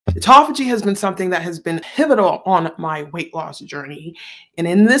Autophagy has been something that has been pivotal on my weight loss journey. And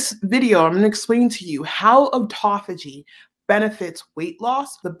in this video, I'm going to explain to you how autophagy benefits weight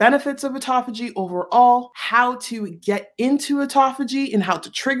loss, the benefits of autophagy overall, how to get into autophagy and how to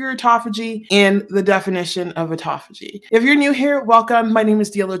trigger autophagy, and the definition of autophagy. If you're new here, welcome. My name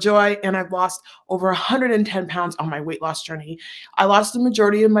is Deala Joy, and I've lost over 110 pounds on my weight loss journey. I lost the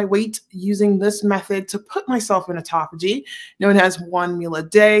majority of my weight using this method to put myself in autophagy, known as 1 meal a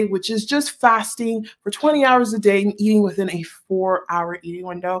day, which is just fasting for 20 hours a day and eating within a 4-hour eating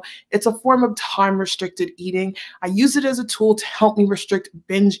window. It's a form of time-restricted eating. I use it as a tool to help me restrict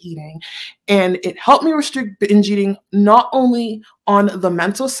binge eating. And it helped me restrict binge eating not only on the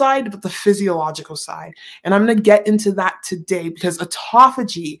mental side, but the physiological side. And I'm going to get into that today because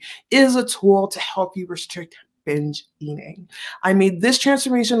autophagy is a tool to help you restrict binge eating. I made this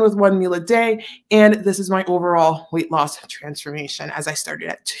transformation with 1 meal a day, and this is my overall weight loss transformation as I started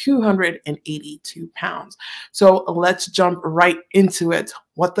at 282 pounds. So let's jump right into it.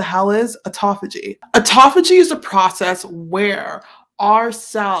 What the hell is autophagy? Autophagy is a process where our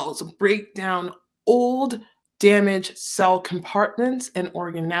cells break down old damaged cell compartments and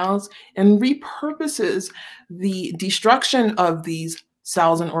organelles and repurposes the destruction of these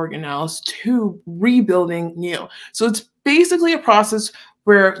cells and organelles to rebuilding new. So it's basically a process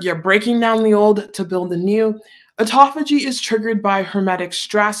where you're breaking down the old to build the new. Autophagy is triggered by hormetic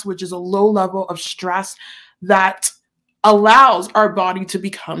stress, which is a low level of stress that allows our body to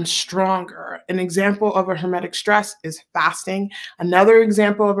become stronger. An example of a hormetic stress is fasting. Another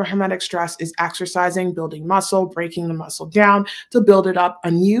example of a hormetic stress is exercising, building muscle, breaking the muscle down to build it up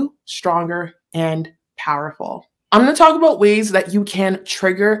anew, stronger, and powerful. I'm going to talk about ways that you can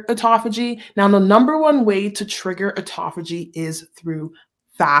trigger autophagy. Now, the number one way to trigger autophagy is through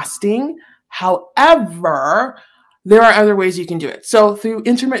fasting. However, there are other ways you can do it. So through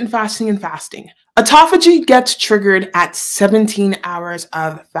intermittent fasting and fasting. Autophagy gets triggered at 17 hours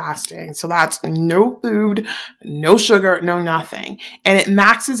of fasting. So that's no food, no sugar, no nothing. And it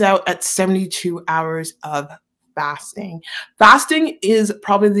maxes out at 72 hours of fasting. Fasting is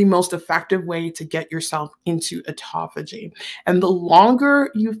probably the most effective way to get yourself into autophagy. And the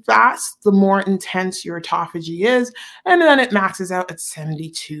longer you fast, the more intense your autophagy is, and then it maxes out at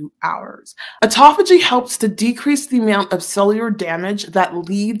 72 hours. Autophagy helps to decrease the amount of cellular damage that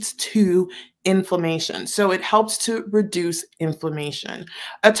leads to inflammation. So it helps to reduce inflammation.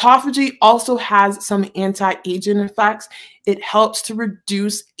 Autophagy also has some anti-aging effects. It helps to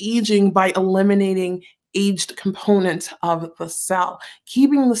reduce aging by eliminating aged components of the cell,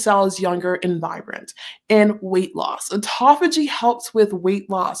 keeping the cells younger and vibrant. And weight loss. Autophagy helps with weight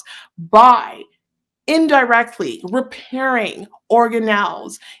loss by indirectly repairing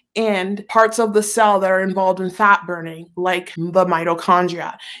organelles and parts of the cell that are involved in fat burning, like the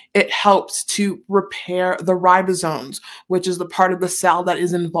mitochondria. It helps to repair the ribosomes, which is the part of the cell that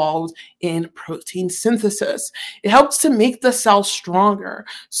is involved in protein synthesis. It helps to make the cell stronger.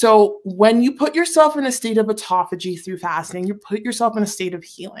 So when you put yourself in a state of autophagy through fasting, you put yourself in a state of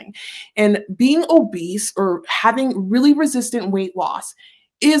healing. And being obese or having really resistant weight loss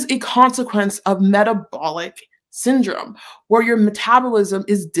is a consequence of metabolic syndrome, where your metabolism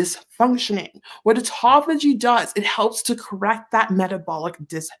is dysfunctioning. What autophagy does, it helps to correct that metabolic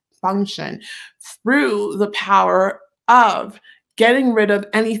dysfunction through the power of getting rid of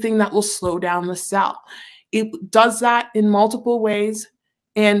anything that will slow down the cell. It does that in multiple ways,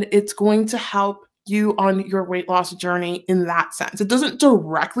 and it's going to help you on your weight loss journey in that sense. It doesn't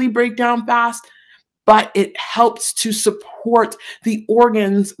directly break down fast, but it helps to support the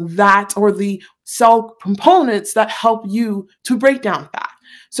organs that, or the cell components that help you to break down fat.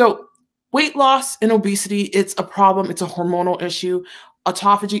 So weight loss and obesity, it's a problem. It's a hormonal issue.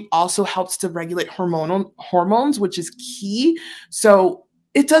 Autophagy also helps to regulate hormones, which is key. So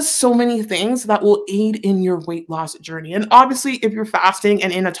it does so many things that will aid in your weight loss journey. And obviously, if you're fasting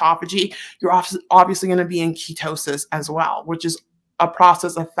and in autophagy, you're obviously going to be in ketosis as well, which is a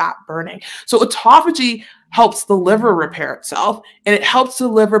process of fat burning. So autophagy helps the liver repair itself, and it helps the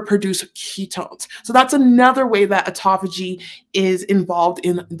liver produce ketones. So that's another way that autophagy is involved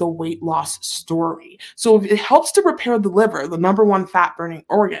in the weight loss story. So if it helps to repair the liver, the number one fat burning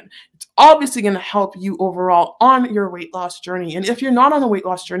organ, it's obviously going to help you overall on your weight loss journey. And if you're not on a weight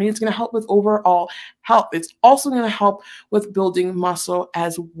loss journey, it's going to help with overall health. It's also going to help with building muscle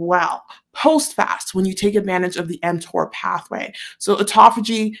as well. Post-fast, when you take advantage of the mTOR pathway. So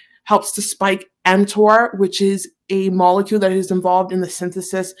autophagy helps to spike mTOR, which is a molecule that is involved in the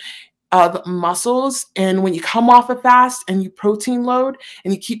synthesis of muscles. And when you come off a fast and you protein load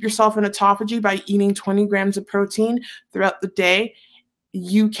and you keep yourself in autophagy by eating 20 grams of protein throughout the day,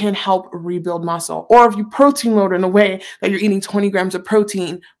 you can help rebuild muscle. Or if you protein load in a way that you're eating 20 grams of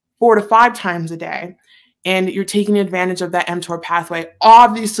protein 4 to 5 times a day, and you're taking advantage of that mTOR pathway,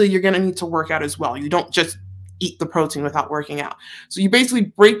 obviously you're going to need to work out as well. You don't just eat the protein without working out. So you basically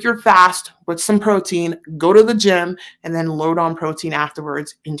break your fast with some protein, go to the gym, and then load on protein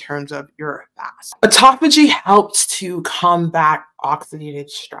afterwards in terms of your fast. Autophagy helps to combat oxidative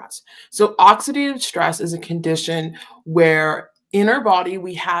stress. So oxidative stress is a condition where in our body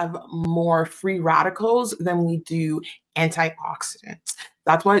we have more free radicals than we do antioxidants.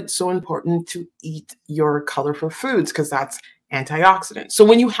 That's why it's so important to eat your colorful foods, because that's antioxidants. So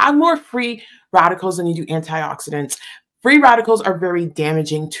when you have more free radicals than you do antioxidants, free radicals are very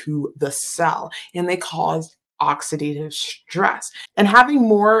damaging to the cell and they cause oxidative stress. And having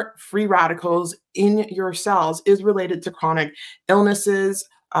more free radicals in your cells is related to chronic illnesses,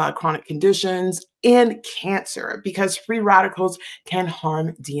 chronic conditions, and cancer, because free radicals can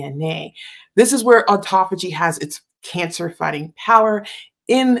harm DNA. This is where autophagy has its cancer-fighting power,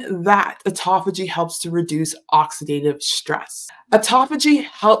 in that autophagy helps to reduce oxidative stress. Autophagy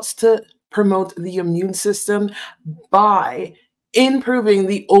helps to promote the immune system by improving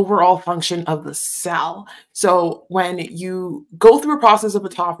the overall function of the cell. So when you go through a process of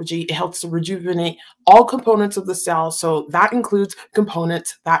autophagy, it helps to rejuvenate all components of the cell. So that includes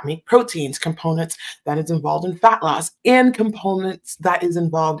components that make proteins, components that is involved in fat loss, and components that is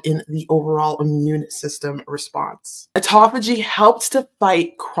involved in the overall immune system response. Autophagy helps to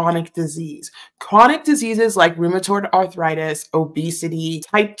fight chronic disease. Chronic diseases like rheumatoid arthritis, obesity,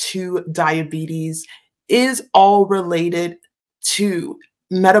 type 2 diabetes is all related to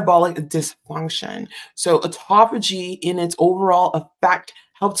metabolic dysfunction. So autophagy in its overall effect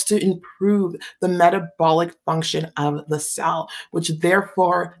helps to improve the metabolic function of the cell, which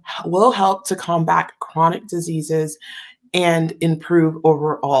therefore will help to combat chronic diseases and improve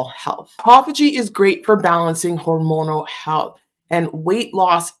overall health. Autophagy is great for balancing hormonal health. And weight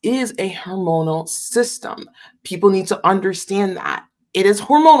loss is a hormonal system. People need to understand that. It is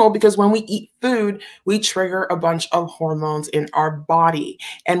hormonal because when we eat food, we trigger a bunch of hormones in our body.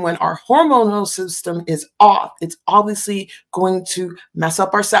 And when our hormonal system is off, it's obviously going to mess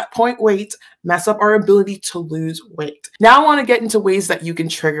up our set point weight, mess up our ability to lose weight. Now I want to get into ways that you can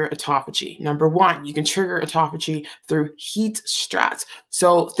trigger autophagy. Number one, you can trigger autophagy through heat stress.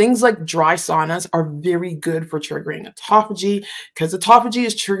 So things like dry saunas are very good for triggering autophagy, because autophagy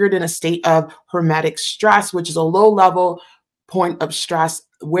is triggered in a state of hormetic stress, which is a low level point of stress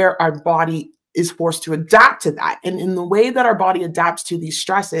where our body is forced to adapt to that. And in the way that our body adapts to these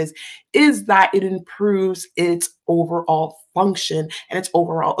stresses is that it improves its overall function and its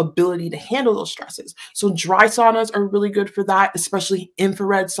overall ability to handle those stresses. So dry saunas are really good for that, especially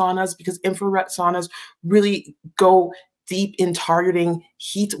infrared saunas, because infrared saunas really go deep in targeting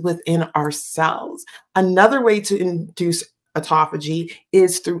heat within our cells. Another way to induce autophagy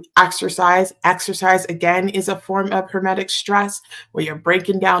is through exercise. Exercise, again, is a form of hormetic stress where you're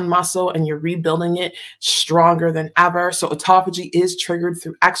breaking down muscle and you're rebuilding it stronger than ever. So autophagy is triggered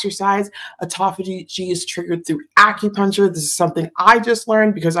through exercise. Autophagy is triggered through acupuncture. This is something I just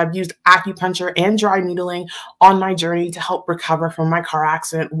learned because I've used acupuncture and dry needling on my journey to help recover from my car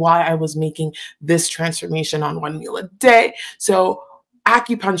accident while I was making this transformation on 1 meal a day. So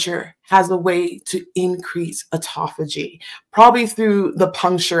acupuncture has a way to increase autophagy, probably through the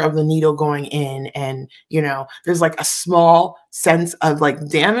puncture of the needle going in. And, there's like a small sense of like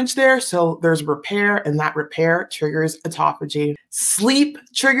damage there. So there's repair, and that repair triggers autophagy. Sleep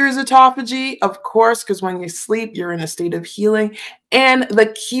triggers autophagy, of course, because when you sleep, you're in a state of healing. And the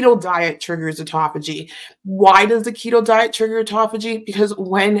keto diet triggers autophagy. Why does the keto diet trigger autophagy? Because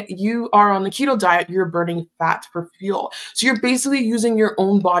when you are on the keto diet, you're burning fat for fuel. So you're basically using your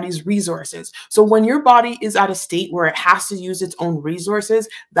own body's resources. So when your body is at a state where it has to use its own resources,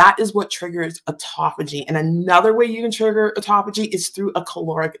 that is what triggers autophagy. And another way you can trigger autophagy is through a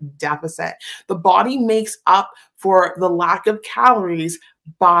caloric deficit. The body makes up for the lack of calories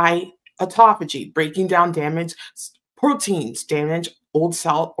by autophagy, breaking down damaged proteins, damage old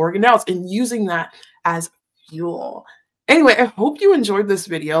cell organelles, and using that as fuel. Anyway, I hope you enjoyed this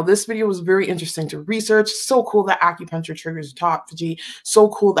video. This video was very interesting to research. So cool that acupuncture triggers autophagy. So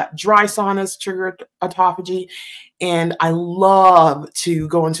cool that dry saunas trigger autophagy. And I love to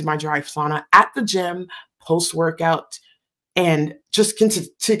go into my dry sauna at the gym, post-workout, and just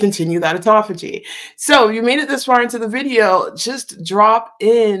to continue that autophagy. So if you made it this far into the video, just drop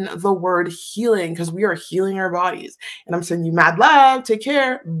in the word healing, because we are healing our bodies. And I'm sending you mad love. Take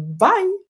care. Bye.